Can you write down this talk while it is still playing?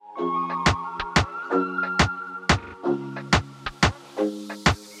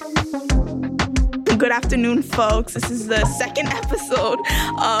Good afternoon, folks. This is the second episode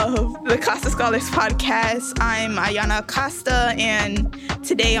of the CASA Scholars podcast. I'm Ayana Acosta, and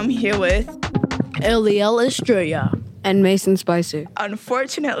today I'm here with Eliel Estrella and Mason Spicer.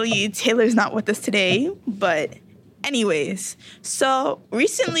 Unfortunately, Taylor's not with us today, but anyways. So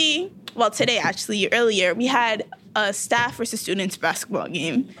earlier, we had a staff versus students basketball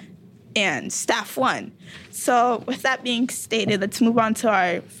game, and staff won. So with that being stated, let's move on to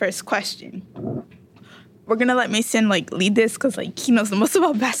our first question. We're going to let Mason, lead this because, he knows the most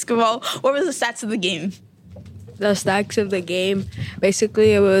about basketball. What were the stats of the game? The stats of the game,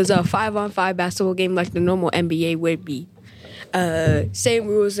 basically, it was a 5-on-5 basketball game like the normal NBA would be. Same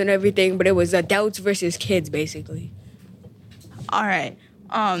rules and everything, but it was adults versus kids, basically. All right.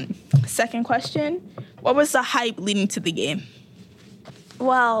 Second question. What was the hype leading to the game?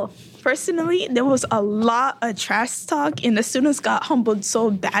 Well, personally, there was a lot of trash talk, and the students got humbled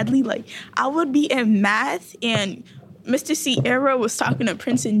so badly. I would be in math, and Mr. Sierra was talking to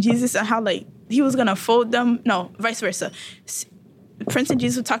Prince and Jesus and how, he was going to fold them. No, vice versa. Prince and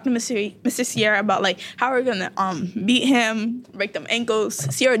Jesus were talking to Mr. Sierra about, how we're going to beat him, break them ankles.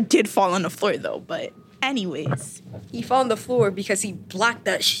 Sierra did fall on the floor, though, but anyways. He fell on the floor because he blocked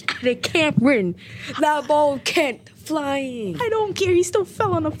that shit out of Cameron. That ball can't flying. I don't care. He still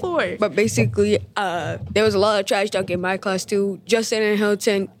fell on the floor. But basically, there was a lot of trash talk in my class too. Justin and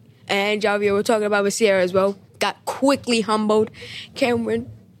Hilton and Javier were talking about with Sierra as well. Got quickly humbled.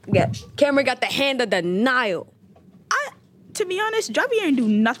 Cameron got the hand of denial. To be honest, Javier didn't do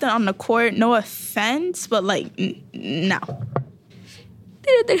nothing on the court. No offense, but no. Neither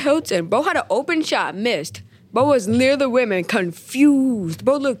did Hilton. Bro had an open shot, missed. Bro was near the women, confused.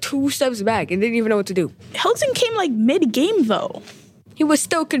 Bro looked 2 steps back and didn't even know what to do. Hilton came mid-game, though. He was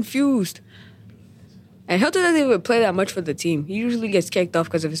still confused. And Hilton doesn't even play that much for the team. He usually gets kicked off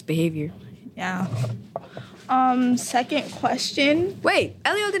because of his behavior. Yeah. Second question. Wait,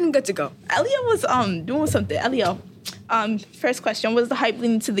 Elio didn't get to go. Elio was doing something. Elio, first question. What was the hype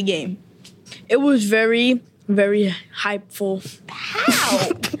leading to the game? It was very, very hypeful.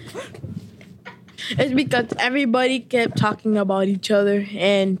 How? It's because everybody kept talking about each other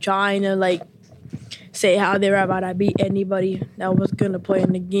and trying to, say how they were about to beat anybody that was going to play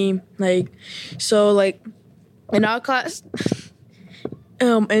in the game. In our class,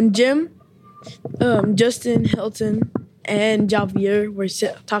 in gym, Justin, Hilton, and Javier were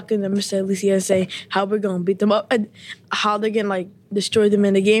talking to Mr. Alicia saying how we're going to beat them up and how they're going to, destroy them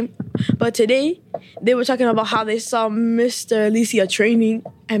in the game. But today, they were talking about how they saw Mr. Alicia training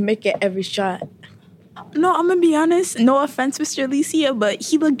and making every shot. No, I'm going to be honest. No offense, Mr. Alicia, but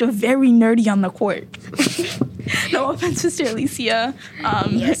he looked very nerdy on the court. No offense, Mr. Alicia.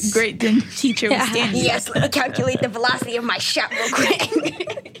 Yes. Great teacher was standing. Yes, let me calculate the velocity of my shot real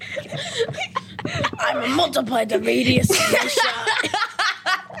quick. I'm going to multiply the radius of my shot.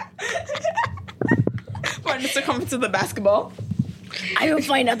 Find the circumference of the basketball. I will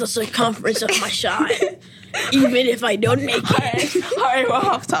find out the circumference of my shot, even if I don't make it. All right, well,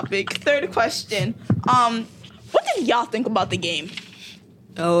 off topic. Third question. What did y'all think about the game?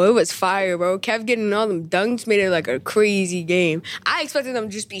 Oh, it was fire, bro. Kev getting all them dunks made it a crazy game. I expected them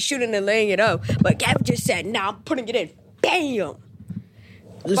to just be shooting and laying it up, but Kev just said, nah, I'm putting it in. Bam!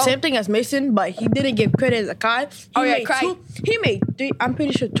 The same thing as Mason, but he didn't give credit to Kai. He made 3, I'm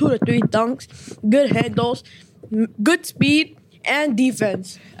pretty sure 2 to 3 dunks, good handles, good speed, and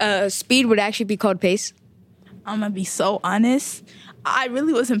defense. Speed would actually be called pace. I'm going to be so honest. I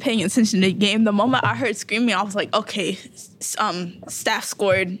really wasn't paying attention to the game. The moment I heard screaming, I was like, okay, staff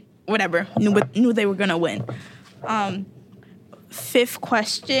scored, whatever. Knew they were going to win. Fifth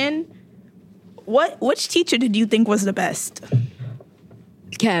question. Which teacher did you think was the best?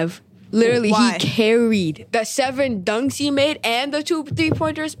 Kev. Literally, Why? He carried. The 7 dunks he made and the 2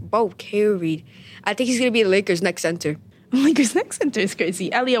 3-pointers, both carried. I think he's going to be the Lakers' next center. Lakers' next center is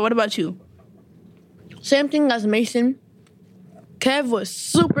crazy. Elia, what about you? Same thing as Mason. Kev was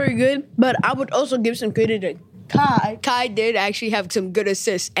super good, but I would also give some credit to Kai. Kai did actually have some good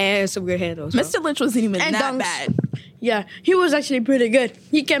assists and some good handles. Bro. Mr. Lynch wasn't even And that dunks. bad. Yeah, he was actually pretty good.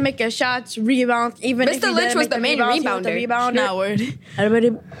 He can make shots, rebounds, even Mr. if he Lynch didn't was make the main rebounds, he was the rebounder. Nah, word.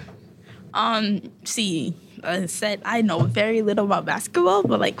 Everybody, See, I said I know very little about basketball,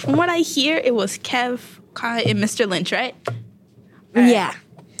 but from what I hear, it was Kev, Kai, and Mr. Lynch, right? Yeah.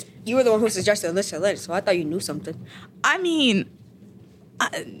 You were the one who suggested Mr. Lynch, so I thought you knew something. I mean,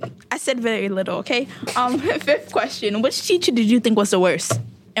 I said very little, okay? Fifth question. Which teacher did you think was the worst?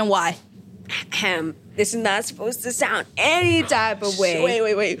 And why? This is not supposed to sound any type of way.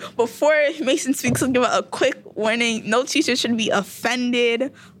 Wait. Before Mason speaks, I'll give a quick warning. No teacher should be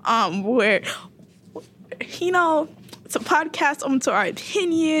offended. Where, it's a podcast open to our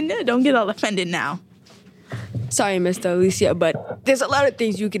opinion. Don't get all offended now. Sorry, Mr. Alicia, but there's a lot of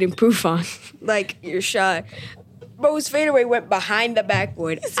things you can improve on, like your shot. Bro's fadeaway went behind the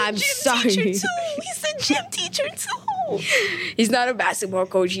backboard. I'm sorry. He's a gym teacher too. He's not a basketball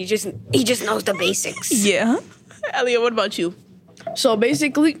coach. He just knows the basics. Yeah. Elliot, what about you? So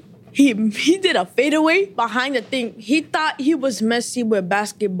basically, he did a fadeaway behind the thing. He thought he was Messi with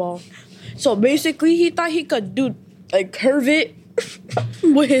basketball. So basically, he thought he could curve it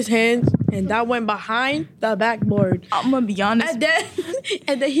with his hands, and that went behind the backboard. I'm gonna be honest.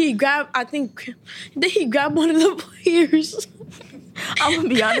 And then he grabbed one of the players. I'm gonna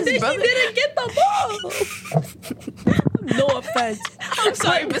be honest, and then brother. he didn't get the ball. No offense. I'm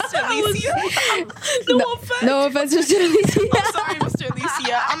sorry, Mr. Alicia. No offense. No offense, Mr. Alicia. I'm sorry, Mr.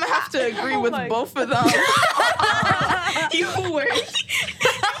 Alicia. I'm gonna have to agree with both of them. You were.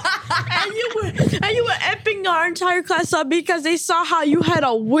 And you were epping our entire class up because they saw how you had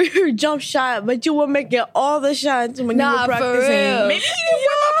a weird jump shot, but you were making all the shots when you were practicing. For real. Maybe he didn't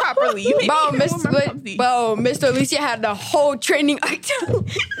warm up properly. Mr. Alicia had the whole training art.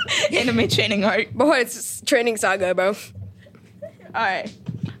 Anime training art. Bro, it's training saga, bro. All right.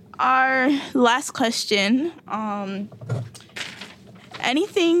 Our last question.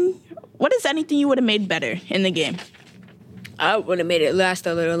 What is anything you would have made better in the game? I would have made it last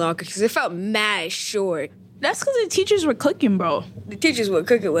a little longer because it felt mad short. That's because the teachers were cooking, bro. The teachers were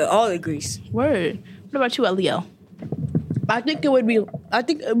cooking with all the grease. Word. What about you, Elio? I think it would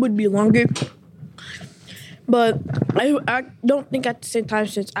be longer. But I don't think at the same time,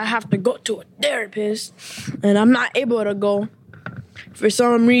 since I have to go to a therapist and I'm not able to go for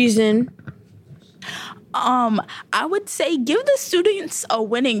some reason. I would say give the students a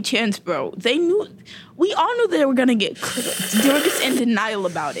winning chance, bro. We all knew they were gonna get cooked. They were just in denial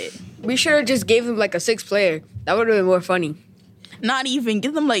about it. We should have just gave them like a 6th player. That would have been more funny. Not even.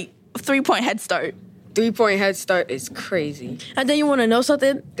 Give them like a 3-point head start. 3-point head start is crazy. And then you want to know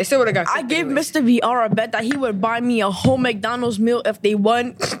something? They still would have got I gave Mr. VR a bet that he would buy me a whole McDonald's meal if they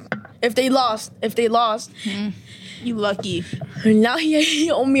won. If they lost. You lucky. And now he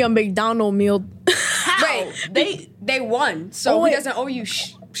owed me a McDonald's meal. Wait, they won, so he doesn't owe you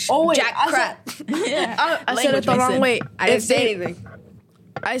jack crap. I said it the wrong way. I didn't say anything.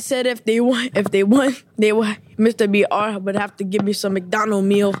 I said if they won, Mr. BR would have to give me some McDonald's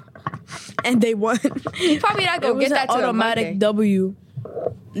meal, and they won. Probably not gonna get that to automatic W.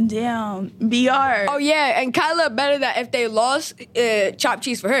 Damn, BR. Oh yeah, and Kyla better that if they lost, chopped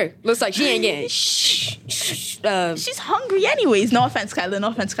cheese for her. Looks like she ain't getting. She's hungry anyways. No offense, Kyla.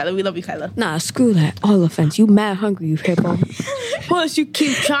 We love you, Kyla. Nah, screw that. All offense. You mad hungry, you hippo. Plus, you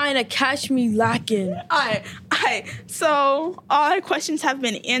keep trying to catch me lacking. All right. So all our questions have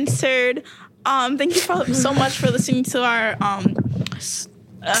been answered. Thank you so much for listening to our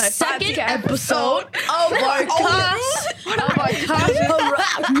second episode of our class.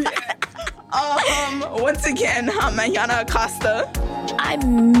 Once again, I'm Ayana Acosta.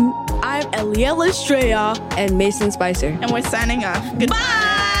 I'm Eliela Estrella. And Mason Spicer. And we're signing off. Goodbye.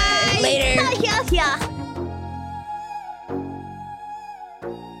 Bye. Later. Yeah.